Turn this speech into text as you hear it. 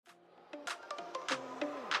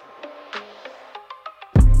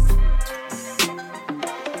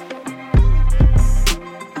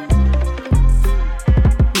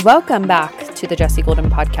Welcome back to the Jessie Golden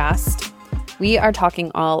Podcast. We are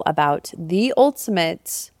talking all about the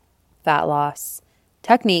ultimate fat loss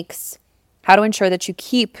techniques, how to ensure that you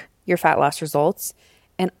keep your fat loss results,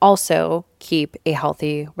 and also keep a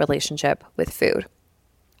healthy relationship with food.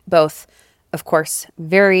 Both, of course,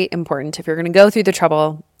 very important if you're going to go through the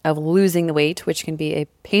trouble of losing the weight, which can be a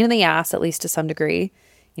pain in the ass, at least to some degree.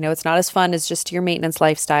 You know, it's not as fun as just your maintenance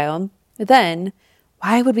lifestyle. Then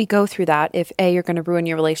why would we go through that if A, you're going to ruin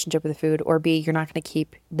your relationship with food, or B, you're not going to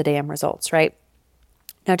keep the damn results, right?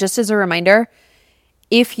 Now, just as a reminder,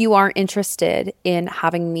 if you are interested in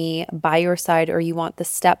having me by your side or you want the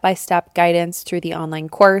step-by-step guidance through the online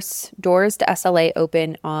course, doors to SLA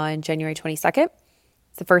open on January 22nd.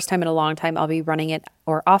 It's the first time in a long time I'll be running it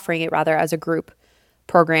or offering it rather as a group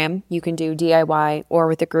program. You can do DIY or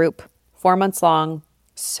with a group, 4 months long.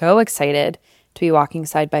 So excited to be walking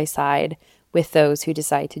side by side with those who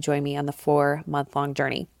decide to join me on the 4-month-long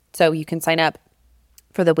journey. So you can sign up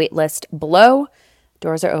for the wait list below.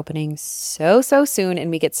 Doors are opening so soon,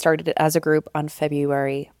 and we get started as a group on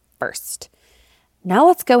February 1st. Now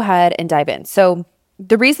let's go ahead and dive in. So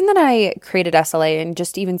the reason that I created SLA and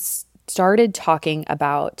just even started talking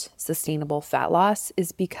about sustainable fat loss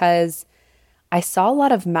is because I saw a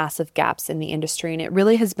lot of massive gaps in the industry, and it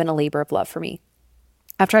really has been a labor of love for me.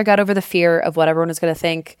 After I got over the fear of what everyone was going to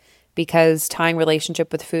think, because tying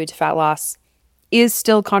relationship with food to fat loss is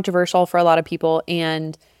still controversial for a lot of people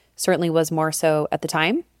and certainly was more so at the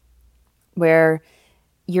time, where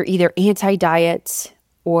you're either anti-diet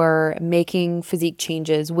or making physique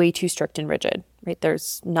changes way too strict and rigid, right?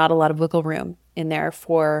 There's not a lot of wiggle room in there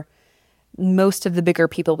for most of the bigger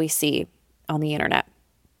people we see on the internet.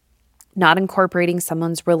 Not incorporating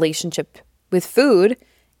someone's relationship with food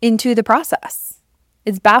into the process.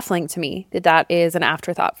 It's baffling to me that that is an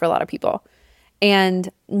afterthought for a lot of people. And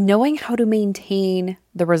knowing how to maintain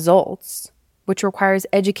the results, which requires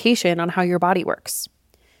education on how your body works.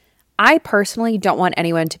 I personally don't want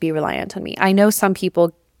anyone to be reliant on me. I know some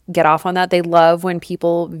people get off on that. They love when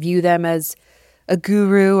people view them as a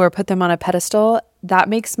guru or put them on a pedestal. That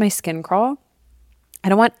makes my skin crawl. I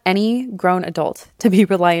don't want any grown adult to be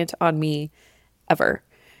reliant on me ever.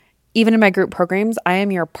 Even in my group programs, I am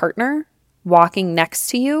your partner walking next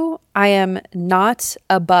to you. I am not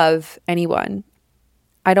above anyone.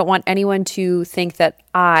 I don't want anyone to think that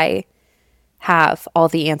I have all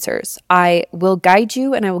the answers. I will guide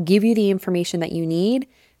you and I will give you the information that you need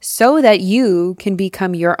so that you can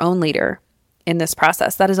become your own leader in this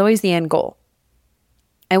process. That is always the end goal.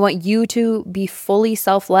 I want you to be fully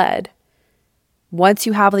self-led once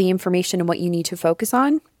you have the information and what you need to focus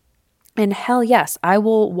on. And hell yes, I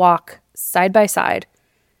will walk side by side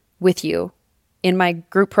with you in my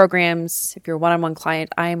group programs. If you're a one-on-one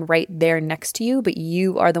client, I am right there next to you, but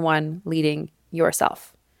you are the one leading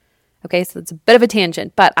yourself. Okay, so it's a bit of a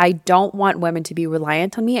tangent, but I don't want women to be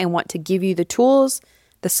reliant on me. I want to give you the tools,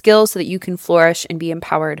 the skills so that you can flourish and be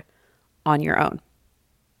empowered on your own.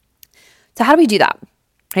 So how do we do that?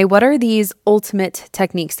 Okay, what are these ultimate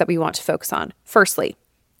techniques that we want to focus on? Firstly,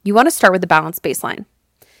 you want to start with the balanced baseline.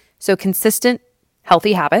 So consistent,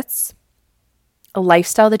 healthy habits, a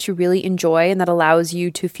lifestyle that you really enjoy and that allows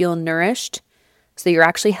you to feel nourished so that you're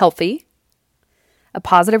actually healthy, a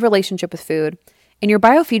positive relationship with food, and your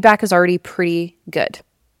biofeedback is already pretty good.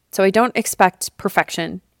 So I don't expect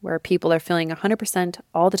perfection where people are feeling 100%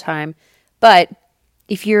 all the time. But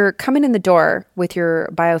if you're coming in the door with your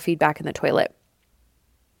biofeedback in the toilet,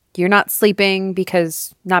 you're not sleeping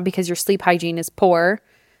not because your sleep hygiene is poor.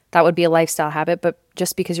 That would be a lifestyle habit, but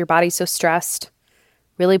just because your body's so stressed,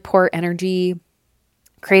 really poor energy,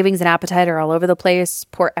 cravings and appetite are all over the place,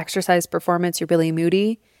 poor exercise performance, you're really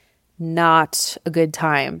moody, not a good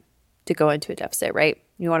time to go into a deficit, right?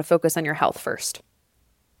 You want to focus on your health first.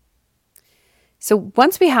 So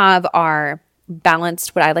once we have our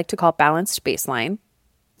balanced, what I like to call balanced baseline,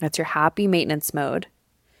 that's your happy maintenance mode,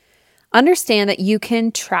 understand that you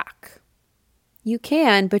can track. You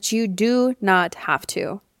can, but you do not have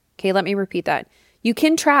to. Okay, let me repeat that. You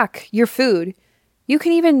can track your food. You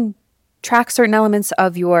can even track certain elements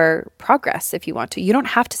of your progress if you want to. You don't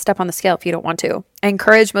have to step on the scale if you don't want to. I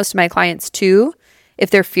encourage most of my clients to,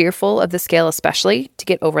 if they're fearful of the scale especially, to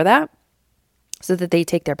get over that so that they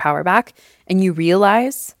take their power back and you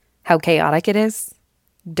realize how chaotic it is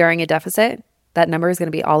during a deficit. That number is going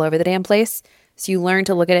to be all over the damn place. So you learn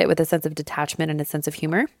to look at it with a sense of detachment and a sense of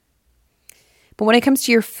humor. But when it comes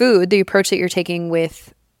to your food, the approach that you're taking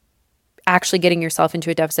with actually getting yourself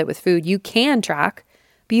into a deficit with food, you can track,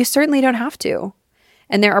 but you certainly don't have to.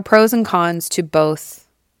 And there are pros and cons to both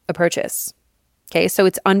approaches. Okay, so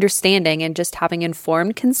it's understanding and just having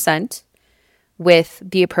informed consent with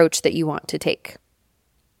the approach that you want to take.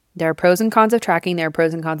 There are pros and cons of tracking. There are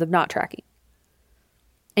pros and cons of not tracking.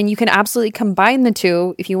 And you can absolutely combine the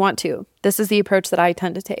two if you want to. This is the approach that I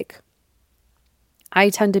tend to take. I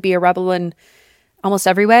tend to be a rebel in almost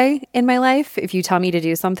every way in my life. If you tell me to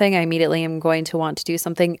do something, I immediately am going to want to do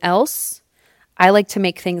something else. I like to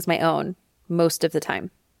make things my own most of the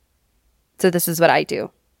time. So this is what I do.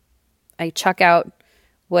 I check out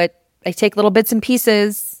I take little bits and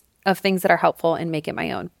pieces of things that are helpful and make it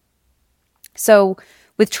my own. So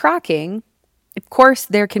with tracking, of course,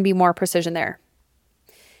 there can be more precision there.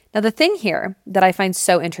 Now, the thing here that I find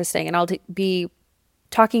so interesting, and I'll be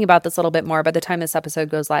talking about this a little bit more by the time this episode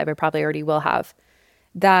goes live, I probably already will have,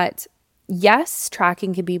 that yes,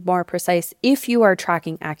 tracking can be more precise if you are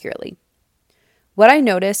tracking accurately. What I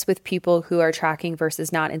notice with people who are tracking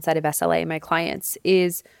versus not inside of SLA, my clients,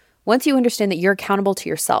 is once you understand that you're accountable to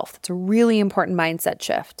yourself, it's a really important mindset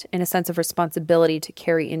shift and a sense of responsibility to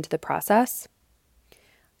carry into the process.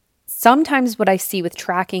 Sometimes what I see with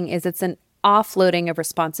tracking is it's an offloading of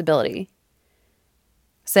responsibility.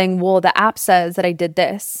 Saying, well, the app says that I did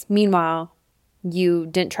this. Meanwhile, you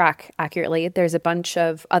didn't track accurately. There's a bunch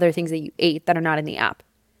of other things that you ate that are not in the app.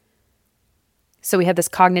 So we have this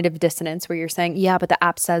cognitive dissonance where you're saying, yeah, but the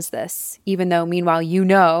app says this, even though meanwhile you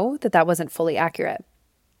know that that wasn't fully accurate.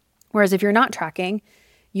 Whereas if you're not tracking,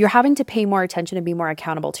 you're having to pay more attention and be more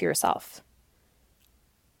accountable to yourself.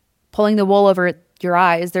 Pulling the wool over your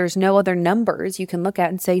eyes, there's no other numbers you can look at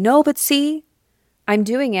and say, no, but see, I'm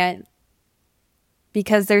doing it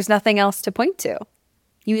because there's nothing else to point to.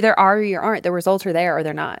 You either are or you aren't. The results are there or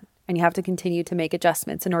they're not. And you have to continue to make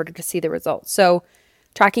adjustments in order to see the results. So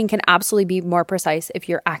tracking can absolutely be more precise if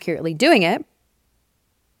you're accurately doing it.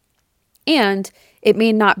 And it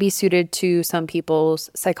may not be suited to some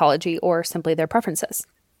people's psychology or simply their preferences.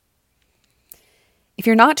 If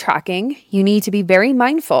you're not tracking, you need to be very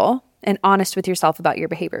mindful and honest with yourself about your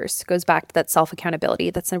behaviors. It goes back to that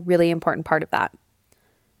self-accountability. That's a really important part of that,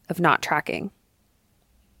 of not tracking.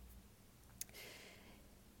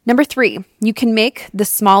 Number 3, you can make the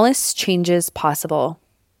smallest changes possible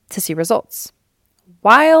to see results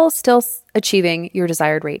while still achieving your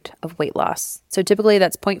desired rate of weight loss. So typically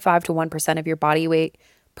that's 0.5 to 1% of your body weight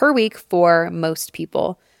per week for most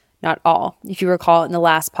people, not all. If you recall in the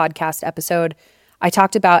last podcast episode, I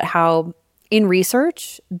talked about how in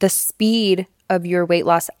research, the speed of your weight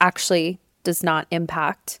loss actually does not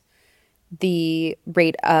impact the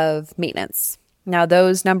rate of maintenance. Now,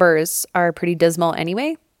 those numbers are pretty dismal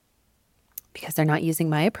anyway, because they're not using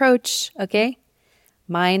my approach, okay?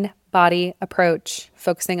 Mind-body approach,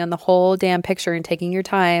 focusing on the whole damn picture and taking your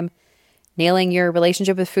time, nailing your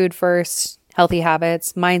relationship with food first, healthy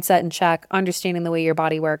habits, mindset in check, understanding the way your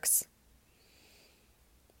body works.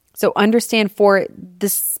 So understand for the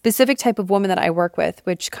specific type of woman that I work with,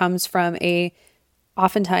 which comes from a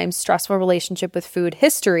oftentimes stressful relationship with food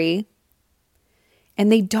history,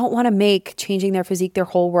 and they don't want to make changing their physique their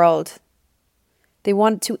whole world. They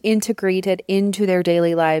want to integrate it into their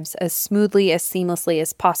daily lives as smoothly, as seamlessly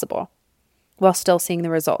as possible, while still seeing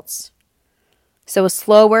the results. So a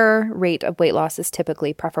slower rate of weight loss is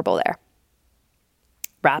typically preferable there.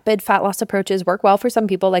 Rapid fat loss approaches work well for some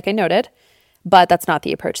people, like I noted, but that's not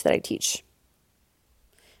the approach that I teach.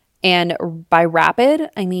 And by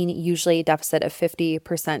rapid, I mean usually a deficit of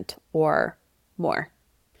 50% or more.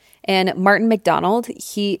 And Martin McDonald,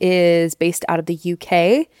 he is based out of the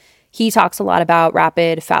UK. He talks a lot about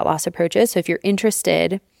rapid fat loss approaches. So if you're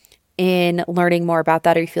interested in learning more about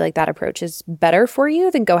that, or you feel like that approach is better for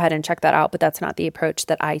you, then go ahead and check that out. But that's not the approach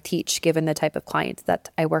that I teach, given the type of clients that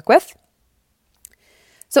I work with.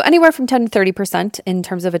 So anywhere from 10 to 30% in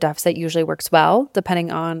terms of a deficit usually works well,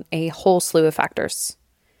 depending on a whole slew of factors.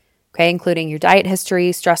 Okay, including your diet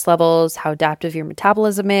history, stress levels, how adaptive your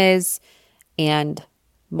metabolism is, and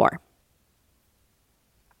more.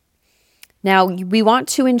 Now, we want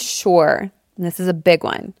to ensure, and this is a big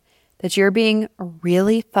one, that you're being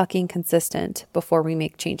really fucking consistent before we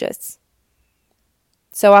make changes.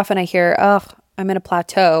 So often I hear, I'm in a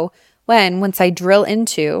plateau, when once I drill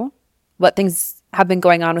into what things have been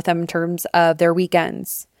going on with them in terms of their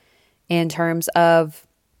weekends, in terms of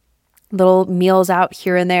little meals out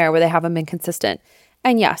here and there where they haven't been consistent.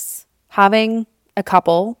 And yes, having a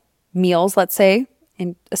couple meals, let's say,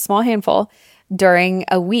 in a small handful during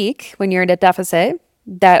a week when you're in a deficit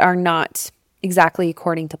that are not exactly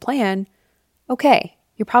according to plan, okay,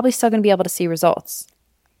 you're probably still going to be able to see results.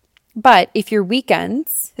 But if your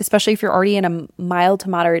weekends, especially if you're already in a mild to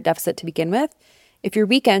moderate deficit to begin with, if your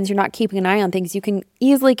weekends you're not keeping an eye on things, you can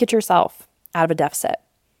easily get yourself out of a deficit.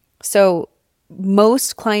 So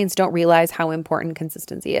most clients don't realize how important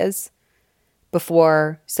consistency is.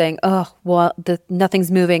 before saying, oh, well, nothing's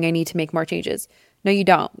moving. I need to make more changes. No, you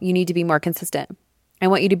don't. You need to be more consistent. I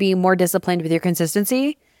want you to be more disciplined with your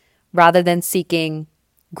consistency rather than seeking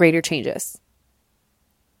greater changes.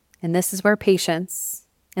 And this is where patience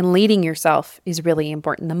and leading yourself is really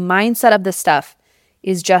important. The mindset of this stuff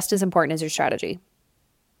is just as important as your strategy.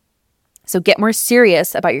 So get more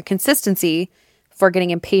serious about your consistency before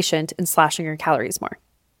getting impatient and slashing your calories more.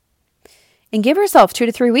 And give yourself 2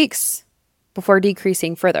 to 3 weeks before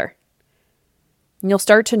decreasing further. And you'll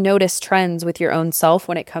start to notice trends with your own self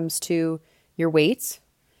when it comes to your weight.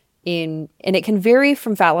 And it can vary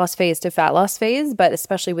from fat loss phase to fat loss phase, but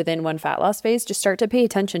especially within one fat loss phase, just start to pay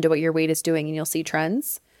attention to what your weight is doing, and you'll see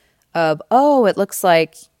trends of, oh, it looks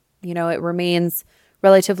like, it remains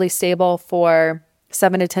relatively stable for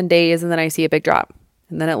 7 to 10 days, and then I see a big drop.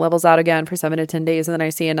 And then it levels out again for 7 to 10 days, and then I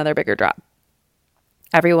see another bigger drop.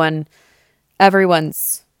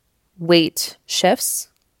 Everyone's weight shifts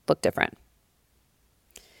look different.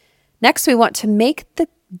 Next, we want to make the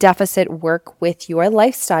deficit work with your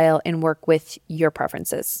lifestyle and work with your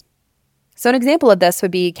preferences. So an example of this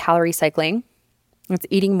would be calorie cycling. It's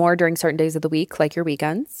eating more during certain days of the week, like your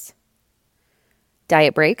weekends.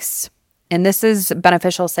 Diet breaks. And this is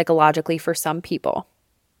beneficial psychologically for some people.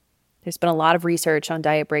 There's been a lot of research on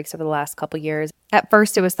diet breaks over the last couple of years. At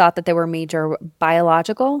first, it was thought that there were major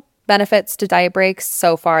biological benefits to diet breaks.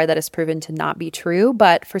 So far, that has proven to not be true.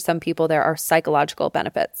 But for some people, there are psychological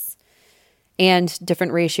benefits. And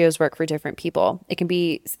different ratios work for different people. It can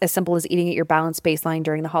be as simple as eating at your balanced baseline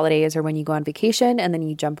during the holidays or when you go on vacation, and then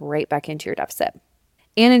you jump right back into your deficit.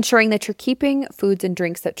 And ensuring that you're keeping foods and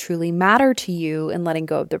drinks that truly matter to you and letting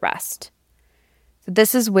go of the rest. So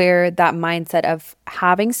this is where that mindset of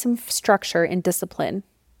having some structure and discipline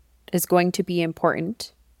is going to be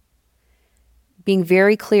important. Being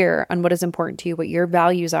very clear on what is important to you, what your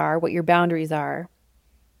values are, what your boundaries are,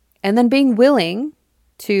 and then being willing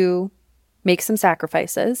to make some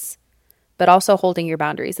sacrifices, but also holding your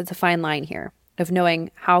boundaries. It's a fine line here of knowing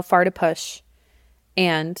how far to push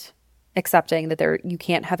and accepting that you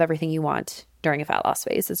can't have everything you want during a fat loss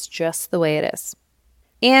phase. It's just the way it is.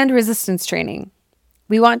 And resistance training.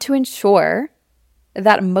 We want to ensure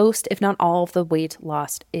that most, if not all, of the weight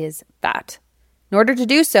lost is fat. In order to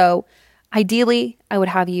do so, ideally, I would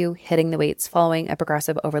have you hitting the weights following a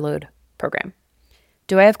progressive overload program.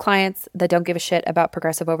 Do I have clients that don't give a shit about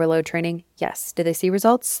progressive overload training? Yes. Do they see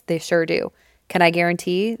results? They sure do. Can I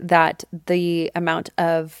guarantee that the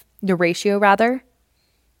ratio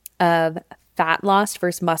of fat lost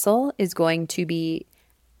versus muscle is going to be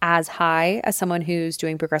as high as someone who's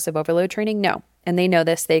doing progressive overload training? No. And they know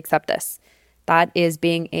this, they accept this. That is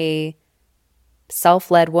being a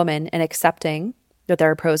self-led woman and accepting that there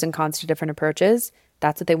are pros and cons to different approaches.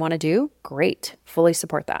 That's what they want to do. Great. Fully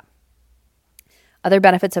support that. Other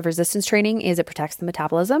benefits of resistance training is it protects the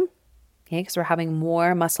metabolism, because we're having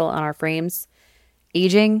more muscle on our frames.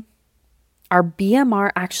 Aging, our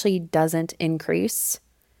BMR actually doesn't increase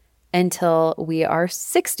until we are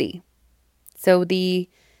 60. So the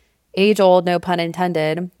age-old, no pun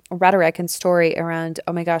intended, rhetoric and story around,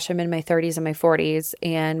 oh my gosh, I'm in my 30s and my 40s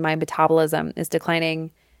and my metabolism is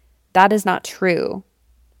declining, that is not true.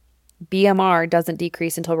 BMR doesn't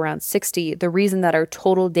decrease until around 60. The reason that our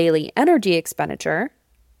total daily energy expenditure,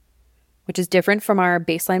 which is different from our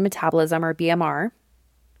baseline metabolism, our BMR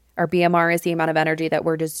is the amount of energy that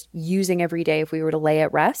we're just using every day if we were to lay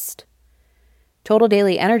at rest. Total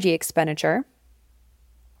daily energy expenditure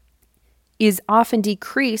is often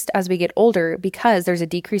decreased as we get older because there's a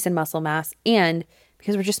decrease in muscle mass and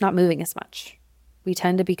because we're just not moving as much. We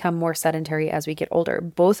tend to become more sedentary as we get older.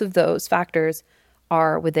 Both of those factors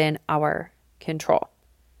are within our control.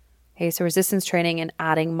 Okay, so resistance training and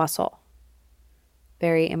adding muscle,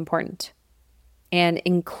 very important. And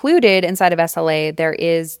included inside of SLA, there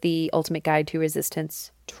is the Ultimate Guide to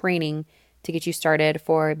Resistance Training to get you started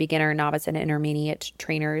for beginner, novice, and intermediate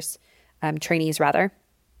trainees.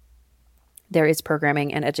 There is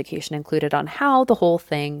programming and education included on how the whole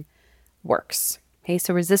thing works. Okay,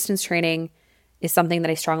 so resistance training is something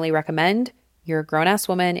that I strongly recommend. You're a grown-ass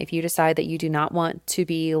woman. If you decide that you do not want to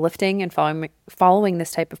be lifting and following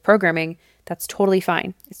this type of programming, that's totally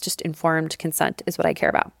fine. It's just informed consent is what I care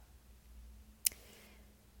about.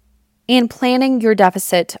 And planning your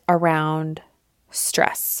deficit around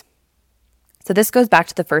stress. So this goes back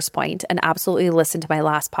to the first point, and absolutely listen to my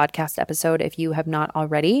last podcast episode if you have not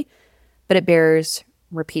already, but it bears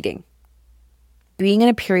repeating. Being in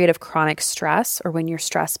a period of chronic stress, or when your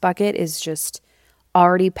stress bucket is just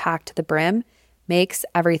already packed to the brim, makes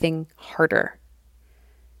everything harder.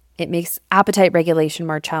 It makes appetite regulation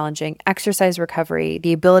more challenging. Exercise recovery,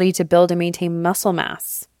 the ability to build and maintain muscle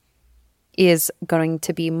mass is going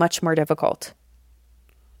to be much more difficult.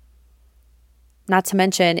 Not to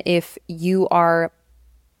mention, if you are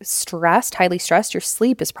stressed, highly stressed, your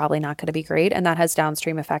sleep is probably not going to be great, and that has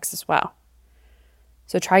downstream effects as well.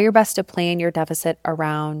 So try your best to plan your deficit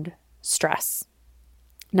around stress.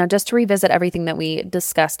 Now, just to revisit everything that we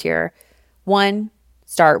discussed here, 1,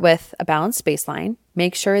 start with a balanced baseline.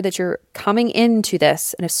 Make sure that you're coming into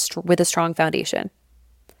this with a strong foundation.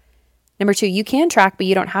 Number 2, you can track, but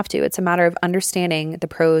you don't have to. It's a matter of understanding the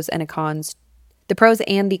pros and the cons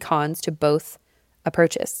to both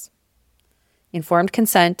approaches. Informed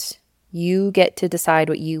consent, you get to decide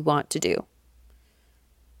what you want to do.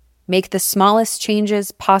 Make the smallest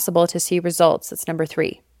changes possible to see results. That's number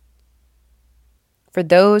 3. For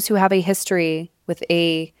those who have a history with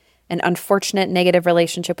an unfortunate negative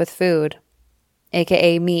relationship with food,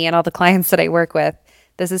 aka me and all the clients that I work with,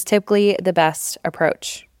 this is typically the best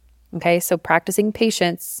approach. Okay, so practicing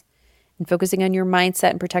patience and focusing on your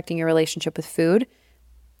mindset and protecting your relationship with food,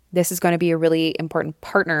 this is going to be a really important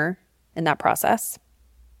partner in that process.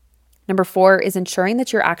 Number 4 is ensuring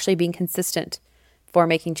that you're actually being consistent for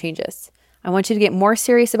making changes. I want you to get more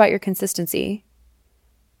serious about your consistency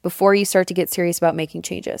before you start to get serious about making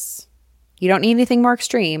changes. You don't need anything more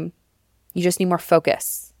extreme. You just need more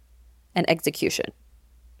focus and execution.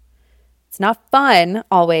 It's not fun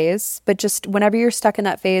always, but just whenever you're stuck in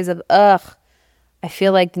that phase of, I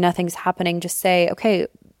feel like nothing's happening, just say, okay,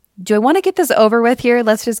 do I want to get this over with here?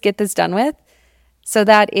 Let's just get this done with, so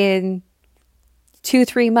that in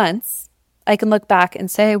 2-3 months, I can look back and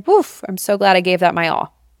say, woof, I'm so glad I gave that my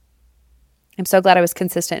all. I'm so glad I was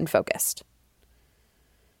consistent and focused.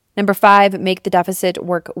 Number 5, make the deficit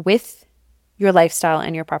work with your lifestyle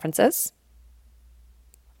and your preferences.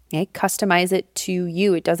 Okay, customize it to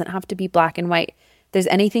you. It doesn't have to be black and white. If there's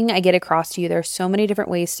anything I get across to you, there are so many different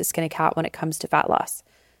ways to skin a cat when it comes to fat loss.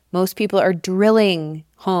 Most people are drilling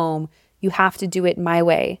home, you have to do it my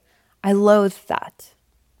way. I loathe that.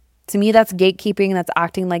 To me, that's gatekeeping. That's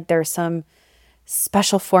acting like there's some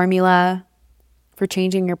special formula for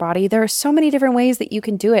changing your body. There are so many different ways that you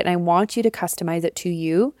can do it, and I want you to customize it to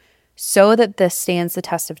you so that this stands the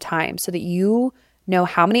test of time, so that you know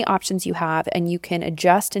how many options you have and you can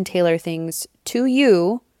adjust and tailor things to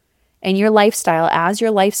you and your lifestyle as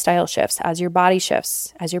your lifestyle shifts, as your body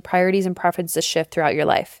shifts, as your priorities and preferences shift throughout your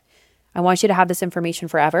life. I want you to have this information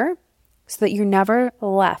forever so that you're never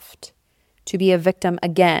left to be a victim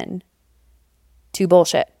again to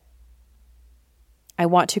bullshit. I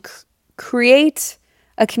want to create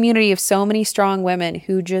a community of so many strong women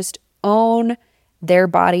who just own their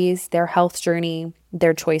bodies, their health journey,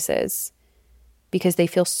 their choices, because they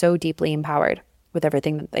feel so deeply empowered with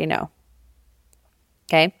everything that they know.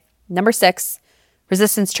 Okay. Number 6,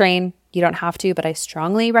 resistance train. You don't have to, but I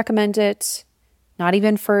strongly recommend it. Not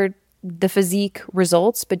even for the physique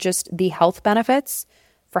results, but just the health benefits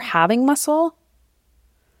for having muscle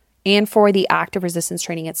and for the act of resistance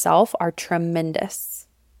training itself are tremendous.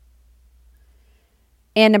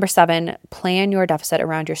 And number 7, plan your deficit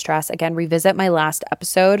around your stress. Again, revisit my last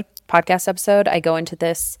podcast episode. I go into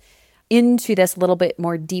this a little bit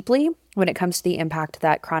more deeply when it comes to the impact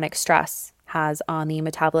that chronic stress has on the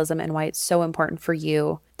metabolism and why it's so important for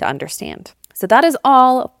you to understand. So that is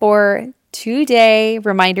all for today.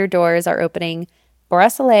 Reminder doors are opening for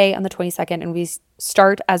SLA on the 22nd, and we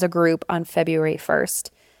start as a group on February 1st.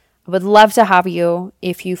 I would love to have you.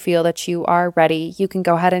 If you feel that you are ready, you can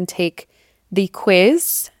go ahead and take the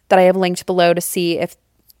quiz that I have linked below to see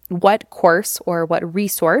what course or what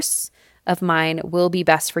resource of mine will be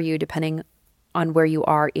best for you depending on where you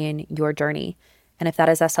are in your journey. And if that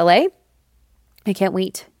is SLA, I can't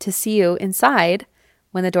wait to see you inside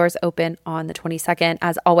when the doors open on the 22nd.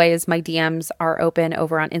 As always, my DMs are open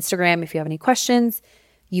over on Instagram. If you have any questions,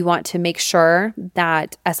 you want to make sure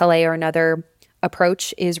that SLA or another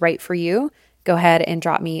approach is right for you, go ahead and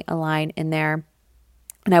drop me a line in there.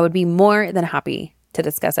 And I would be more than happy to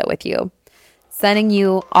discuss it with you. Sending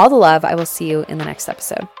you all the love. I will see you in the next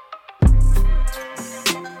episode.